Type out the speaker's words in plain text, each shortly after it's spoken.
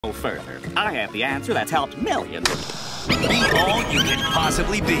go further. I have the answer that's helped millions. Be all you can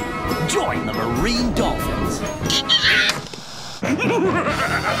possibly be. Join the Marine Dolphins.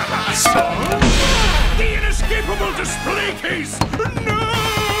 The inescapable display case! No!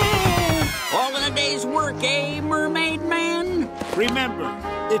 All in a day's work, eh, Mermaid Man? Remember,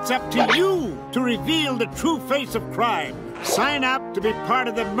 it's up to you to reveal the true face of crime. Sign up to be part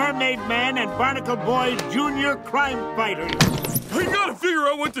of the Mermaid Man and Barnacle Boys Junior Crime Fighters. I gotta figure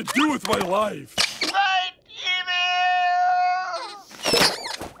out what to do with my life.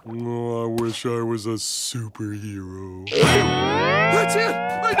 Oh, I wish I was a superhero. That's it!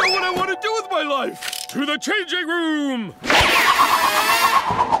 I know what I want to do with my life! To the changing room!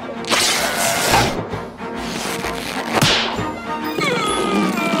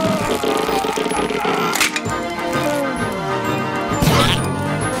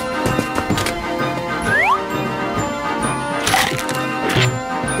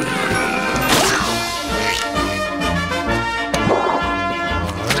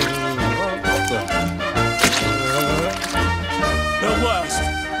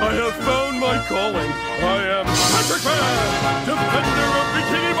 I have found my calling. I am Patrick Man, defender of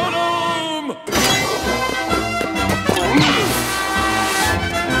Bikini Bottom!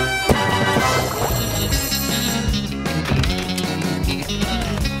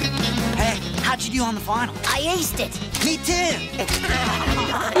 Hey, how'd you do on the final? I aced it. Me too.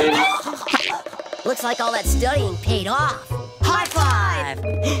 Looks like all that studying paid off. High five!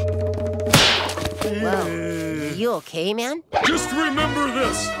 Whoa, you okay, man? Just remember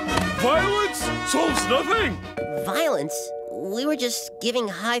this. Violence solves nothing. Violence? We were just giving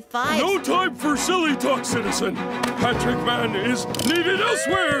high fives. No time for silly talk, citizen. Patrick Man is needed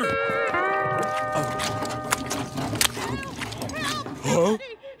elsewhere. Huh?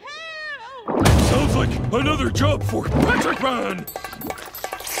 Sounds like another job for Patrick Man.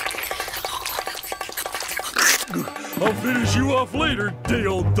 I'll finish you off later,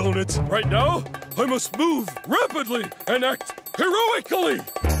 day-old donuts. Right now, I must move rapidly and act heroically.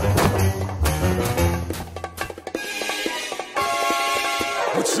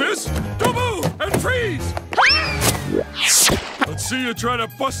 What's this? Don't move and freeze! Let's see you try to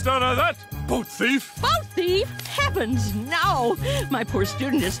bust out of that, boat thief. Boat thief? Heavens, no! My poor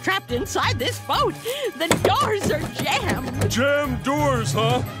student is trapped inside this boat. The doors are jammed. Jammed doors,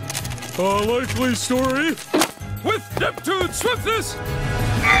 huh? A likely story. With Neptune's swiftness!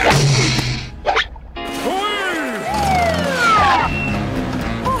 Away!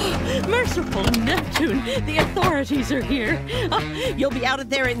 Oh, merciful Neptune, the authorities are here. You'll be out of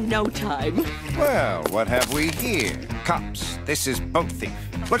there in no time. Well, what have we here? Cops, this is Boat Thief.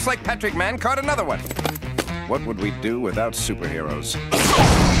 Looks like Patrick Man caught another one. What would we do without superheroes?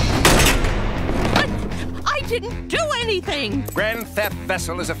 I didn't do anything! Grand theft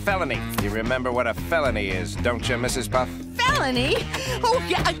vessel is a felony. You remember what a felony is, don't you, Mrs. Puff? Felony? Oh,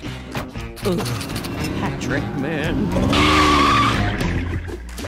 yeah. Patrick Man.